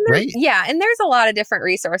 Yeah. Right? Yeah. And there's a lot of different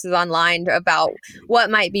resources online about what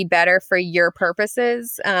might be better for your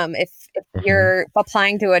purposes. If you're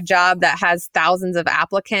applying to a job that has thousands of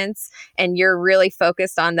applicants and you're really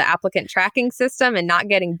focused on the applicant tracking system and not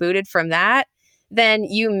getting booted from that, then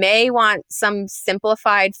you may want some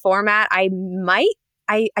simplified format. I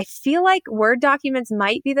feel like Word documents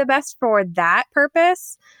might be the best for that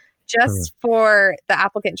purpose, just for the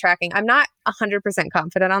applicant tracking. I'm not 100%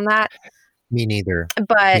 confident on that. Me neither.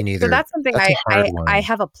 But Me neither. so that's something That's a hard one. I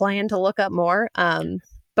have a plan to look up more.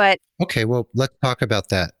 But Okay, well, let's talk about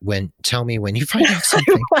that. Tell me when you find out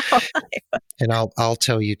something, well, and I'll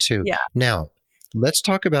tell you too. Yeah. Now, Let's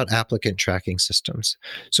talk about applicant tracking systems.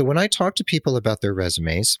 So when I talk to people about their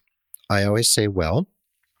resumes, I always say, well,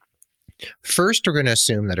 first, we're going to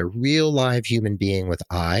assume that a real live human being with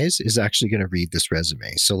eyes is actually going to read this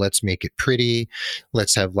resume. So let's make it pretty.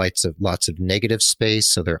 Let's have lots of negative space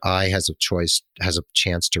so their eye has a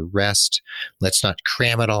chance to rest. Let's not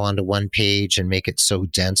cram it all onto one page and make it so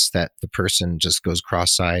dense that the person just goes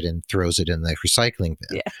cross-eyed and throws it in the recycling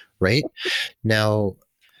bin. Yeah. Right? Now,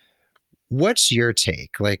 what's your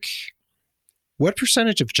take? Like, what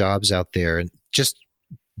percentage of jobs out there, and just,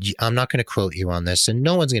 I'm not going to quote you on this, and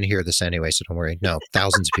no one's going to hear this anyway, so don't worry. No,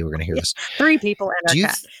 thousands of people are going to hear this. 3 people and a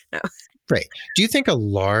cat. No. Right. Do you think a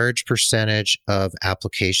large percentage of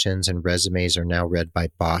applications and resumes are now read by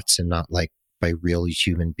bots and not like by real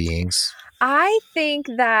human beings? I think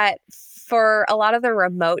that for a lot of the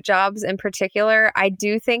remote jobs in particular, I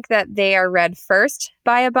do think that they are read first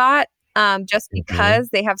by a bot, just because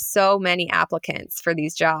they have so many applicants for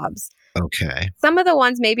these jobs. Okay. Some of the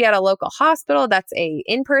ones maybe at a local hospital, that's a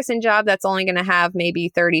in-person job that's only going to have maybe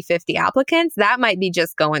 30, 50 applicants. That might be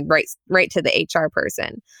just going right to the HR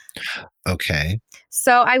person. Okay.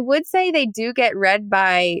 So I would say they do get read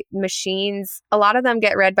by machines. A lot of them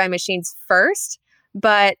get read by machines first.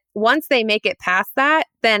 But once they make it past that,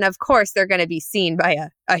 then of course they're going to be seen by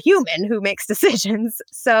a human who makes decisions.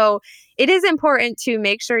 So it is important to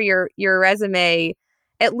make sure your resume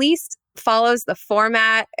at least follows the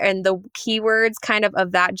format and the keywords kind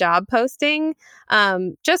of that job posting,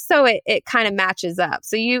 just so it kind of matches up.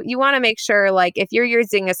 So you want to make sure, like, if you're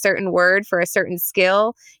using a certain word for a certain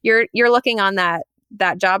skill, you're looking on that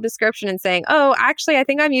job description and saying, oh, actually, I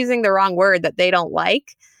think I'm using the wrong word that they don't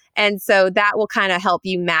like. And so that will kind of help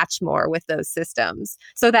you match more with those systems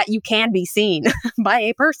so that you can be seen by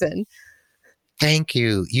a person. Thank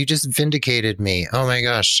you. You just vindicated me. Oh my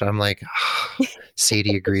gosh. I'm like,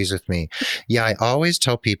 Sadie agrees with me. Yeah, I always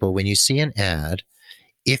tell people, when you see an ad,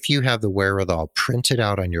 if you have the wherewithal, print it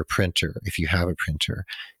out on your printer. If you have a printer,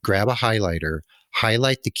 grab a highlighter,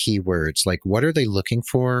 highlight the keywords. Like, what are they looking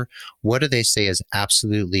for? What do they say is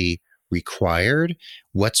absolutely required?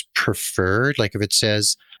 What's preferred? Like, if it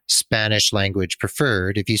says Spanish language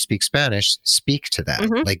preferred, if you speak Spanish, speak to that.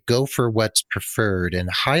 Like, go for what's preferred and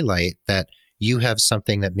highlight that you have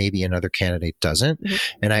something that maybe another candidate doesn't.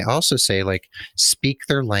 And I also say, like, speak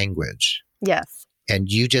their language. Yes.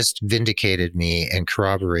 And you just vindicated me and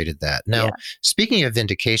corroborated that. Now, speaking of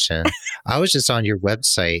vindication, I was just on your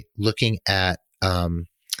website looking at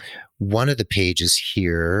one of the pages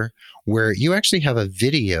here where you actually have a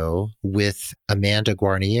video with Amanda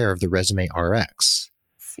Guarnier of the Resume RX.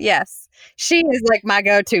 Yes. She is like my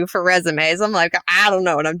go-to for resumes. I'm like, I don't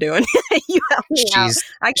know what I'm doing. You help me out.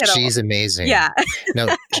 She's amazing. Yeah. No,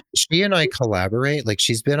 she and I collaborate. Like,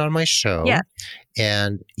 she's been on my show. Yeah.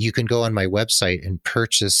 And you can go on my website and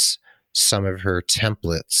purchase some of her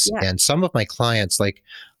templates. Yeah. And some of my clients, like,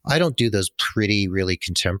 I don't do those pretty, really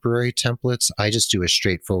contemporary templates. I just do a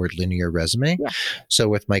straightforward linear resume. Yeah. So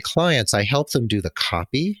with my clients, I help them do the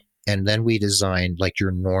copy, and then we design like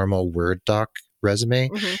your normal Word doc resume.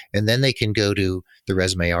 And then they can go to the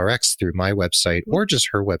Resume RX through my website or just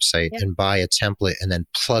her website and buy a template and then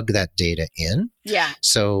plug that data in. Yeah.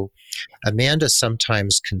 So Amanda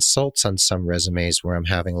sometimes consults on some resumes where I'm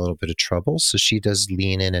having a little bit of trouble. So she does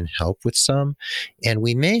lean in and help with some. And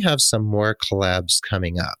we may have some more collabs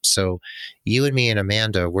coming up. So you and me and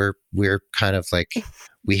Amanda, we're kind of like,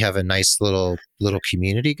 we have a nice little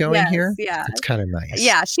community going here. Yeah. It's kind of nice.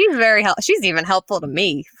 Yeah. She's very helpful. She's even helpful to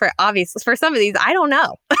me for some of these. I don't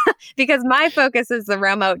know because my focus is the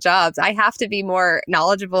remote jobs. I have to be more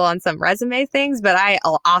knowledgeable on some resume things, but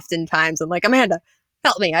oftentimes I'm like, Amanda,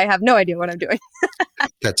 help me. I have no idea what I'm doing.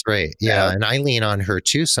 That's right. Yeah. And I lean on her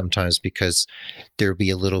too sometimes because there'll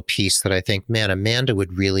be a little piece that I think, man, Amanda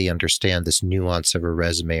would really understand this nuance of a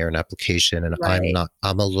resume or an application. And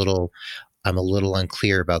I'm a little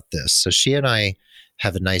unclear about this. So she and I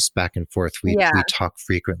have a nice back and forth. We talk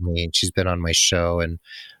frequently, and she's been on my show. And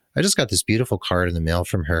I just got this beautiful card in the mail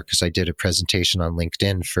from her because I did a presentation on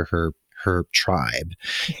LinkedIn for her tribe.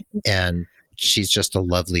 And she's just a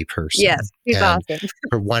lovely person. Yes, she's awesome.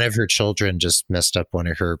 One of her children just messed up one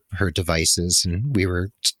of her devices, and we were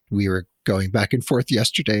going back and forth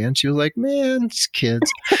yesterday, and she was like, "Man, these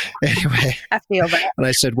kids." Anyway, I feel that. And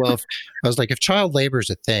I said, "Well, if child labor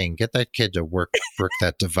is a thing, get that kid to work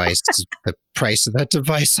that device, the price of that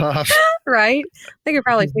device off." Right? They could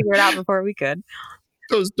probably figure it out before we could.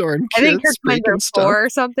 Those darn kids. I think her twins are stuff. 4 or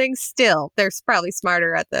something. Still, they're probably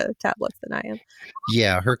smarter at the tablets than I am.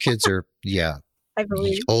 Yeah, her kids are I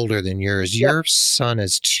believe older than yours. Yep. Your son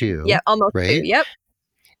is 2. Yeah, almost right? 2. Yep.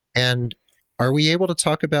 And Are we able to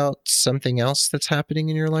talk about something else that's happening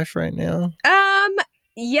in your life right now?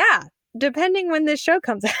 Yeah, depending when this show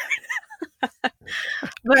comes out.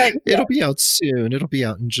 But It'll be out soon. It'll be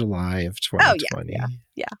out in July of oh 2020.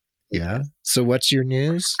 yeah. Yeah. So what's your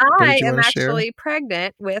news? What I did you am want to share? actually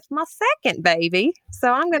pregnant with my second baby,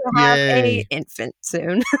 so I'm going to have Yay. a infant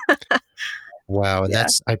soon. Wow. And Yeah.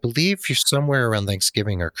 that's, I believe you're somewhere around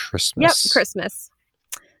Thanksgiving or Yep, Christmas. Christmas.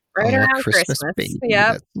 Right Oh, around Christmas baby.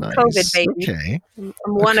 Yep, That's nice. COVID baby. Okay. I'm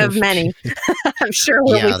one of COVID many. I'm sure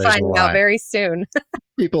we'll Yeah, be there's a finding out lot. very soon.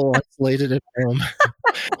 People isolated at home.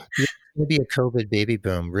 There's going to be a COVID baby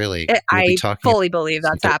boom, really. We'll be I talking fully believe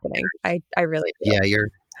that's people- happening. I really do. Yeah,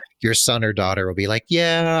 your son or daughter will be like,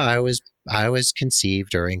 yeah, I was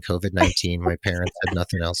conceived during COVID-19. My parents had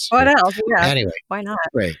nothing else to What do. else? Yeah. Anyway, Why not?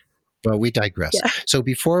 great. But we digress. Yeah. So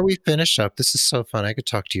before we finish up, this is so fun. I could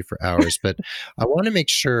talk to you for hours, but I want to make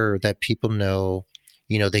sure that people know,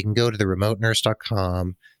 they can go to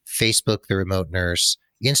theremotenurse.com, Facebook, The Remote Nurse,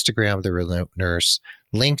 Instagram, The Remote Nurse,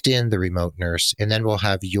 LinkedIn, The Remote Nurse, and then we'll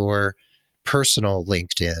have your personal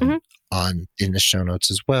LinkedIn in the show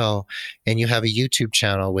notes as well. And you have a YouTube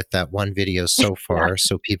channel with that one video so far,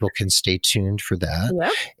 so people can stay tuned for that.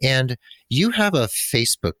 Yep. And you have a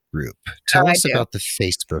Facebook group. Tell us do. about the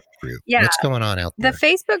Facebook group. Yeah. What's going on out there? The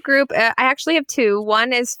Facebook group, I actually have two.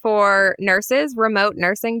 One is for nurses, remote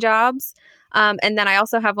nursing jobs. And then I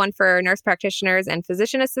also have one for nurse practitioners and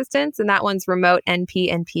physician assistants, and that one's remote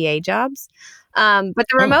NP and PA jobs. But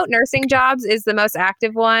the remote nursing jobs is the most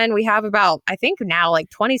active one. We have about, I think now, like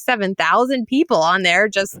 27,000 people on there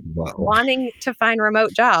just wanting to find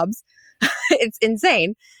remote jobs. It's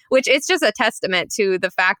insane, which it's just a testament to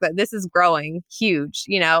the fact that this is growing huge,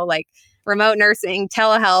 like remote nursing,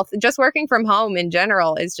 telehealth, just working from home in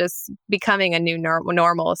general is just becoming a new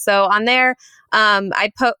normal. So on there, on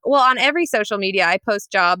every social media, I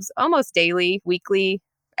post jobs almost daily, weekly,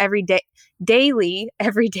 every day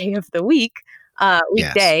of the week,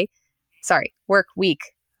 weekday. Yes. Sorry, work week.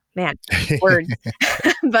 Man, words.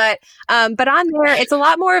 But on there, it's a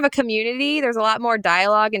lot more of a community. There's a lot more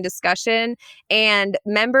dialogue and discussion, and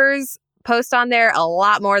members post on there a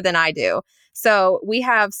lot more than I do. So we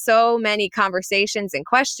have so many conversations and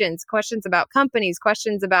questions about companies,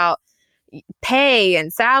 questions about pay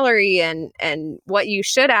and salary and what you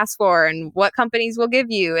should ask for and what companies will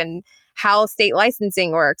give you and how state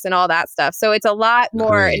licensing works and all that stuff. So it's a lot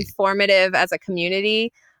more informative as a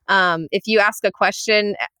community. If you ask a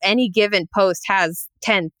question, any given post has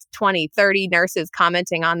 10, 20, 30 nurses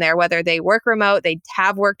commenting on there, whether they work remote, they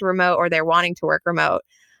have worked remote, or they're wanting to work remote.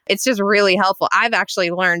 It's just really helpful. I've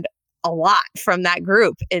actually learned a lot from that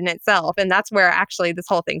group in itself. And that's where actually this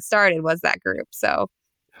whole thing started, was that group. So.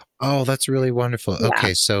 Oh, that's really wonderful. Yeah.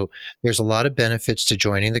 Okay, so there's a lot of benefits to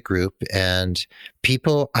joining the group, and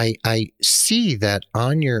people, I see that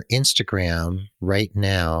on your Instagram right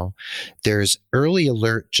now, there's early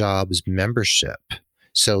alert jobs membership.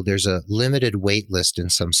 So there's a limited wait list in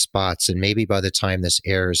some spots, and maybe by the time this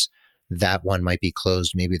airs, that one might be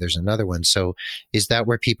closed. Maybe there's another one. So is that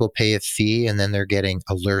where people pay a fee and then they're getting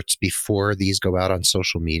alerts before these go out on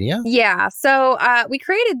social media? Yeah. So we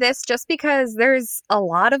created this just because there's a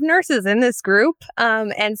lot of nurses in this group.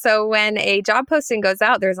 And so when a job posting goes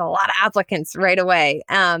out, there's a lot of applicants right away.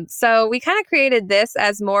 So we kind of created this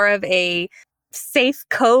as more of a safe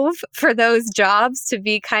cove for those jobs to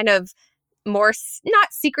be kind of more, not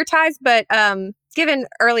secretized, but given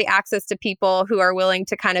early access to people who are willing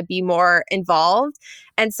to kind of be more involved.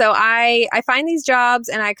 And so I find these jobs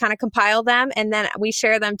and I kind of compile them, and then we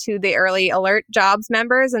share them to the early alert jobs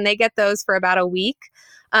members, and they get those for about a week.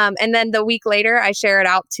 And then the week later, I share it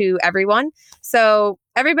out to everyone. So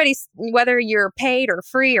everybody's, whether you're paid or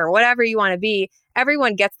free or whatever you want to be,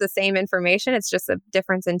 everyone gets the same information. It's just a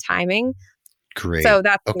difference in timing. Great. So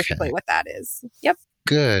that's basically what that is. Yep.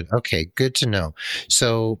 Good. Okay. Good to know.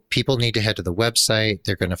 So people need to head to the website.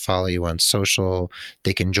 They're going to follow you on social.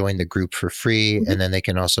 They can join the group for free. And then they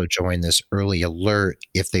can also join this early alert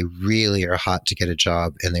if they really are hot to get a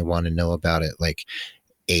job and they want to know about it like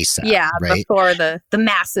ASAP. Yeah. Right? Before the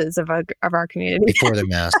masses of our community. Before the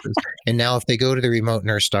masses. And now if they go to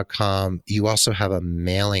theremonurnurse.com, you also have a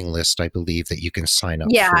mailing list, I believe, that you can sign up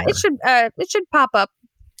for. Yeah. It should pop up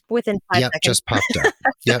within 5 seconds. Just popped up.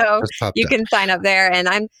 So you can sign up there, and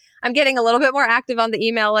I'm getting a little bit more active on the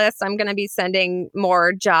email list. I'm going to be sending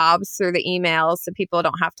more jobs through the emails so people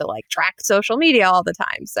don't have to like track social media all the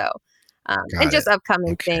time. So And just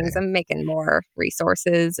upcoming things. I'm making more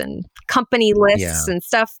resources and company lists and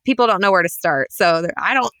stuff. People don't know where to start. So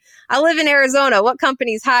I live in Arizona. What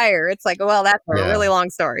companies hire? It's like, well, that's a really long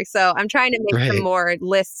story. So I'm trying to make some more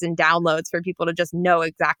lists and downloads for people to just know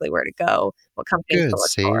exactly where to go, what companies to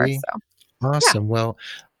look for. So, awesome. Well,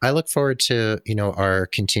 I look forward to, our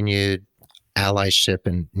continued allyship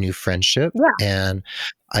and new friendship. And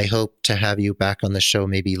I hope to have you back on the show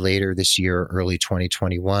maybe later this year, early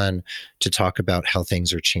 2021, to talk about how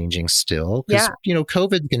things are changing still. Because,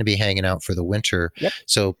 COVID's going to be hanging out for the winter.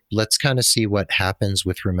 So let's kind of see what happens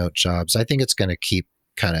with remote jobs. I think it's going to keep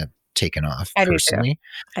kind of taking off personally.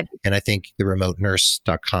 And I think the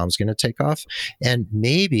remotenurse.com is going to take off. And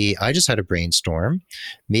maybe, I just had a brainstorm,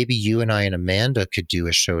 maybe you and I and Amanda could do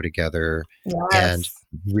a show together and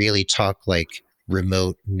really talk like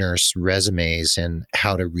remote nurse resumes and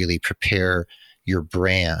how to really prepare your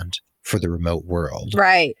brand for the remote world.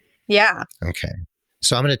 Right. Yeah. Okay.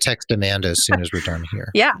 So I'm going to text Amanda as soon as we're done here.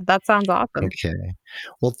 Yeah, that sounds awesome. Okay.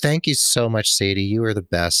 Well, thank you so much, Sadie. You are the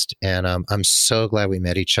best. And I'm so glad we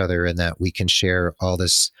met each other and that we can share all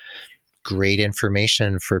this great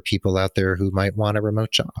information for people out there who might want a remote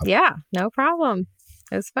job. Yeah, no problem.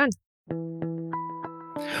 It was fun.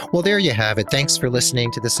 Well, there you have it. Thanks for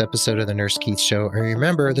listening to this episode of The Nurse Keith Show. And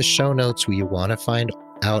remember, the show notes where you want to find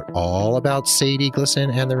out all about Sadie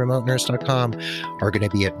Glisson and the remotenurse.com are going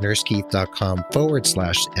to be at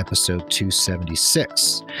nursekeith.com/episode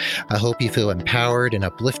 276. I hope you feel empowered and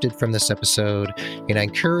uplifted from this episode, and I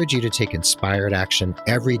encourage you to take inspired action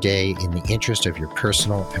every day in the interest of your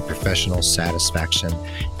personal and professional satisfaction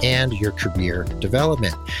and your career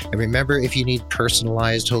development. And remember, if you need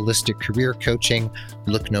personalized, holistic career coaching,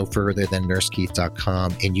 look no further than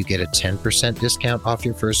nursekeith.com, and you get a 10% discount off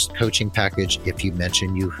your first coaching package if you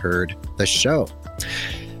mention you heard the show.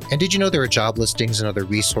 And did you know there are job listings and other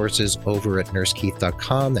resources over at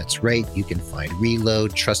nursekeith.com? That's right. You can find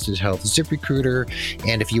Reload, Trusted Health, ZipRecruiter.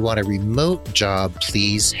 And if you want a remote job,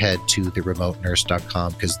 please head to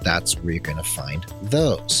theremotenurse.com because that's where you're going to find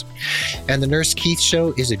those. And The Nurse Keith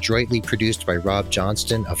Show is adroitly produced by Rob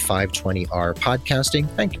Johnston of 520R Podcasting.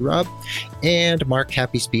 Thank you, Rob. And Mark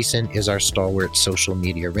Happy Speeson is our stalwart social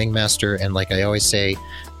media ringmaster. And like I always say,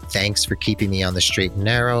 thanks for keeping me on the straight and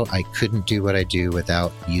narrow. I couldn't do what I do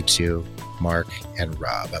without you two, Mark and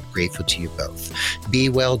Rob. I'm grateful to you both. Be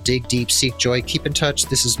well, dig deep, seek joy, keep in touch.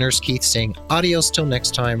 This is Nurse Keith saying adios till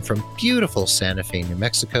next time from beautiful Santa Fe, New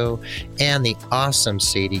Mexico, and the awesome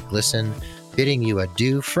Sadie Glisson bidding you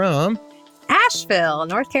adieu from Asheville,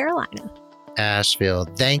 North Carolina. Asheville.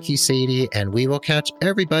 Thank you, Sadie, and we will catch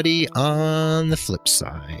everybody on the flip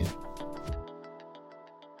side.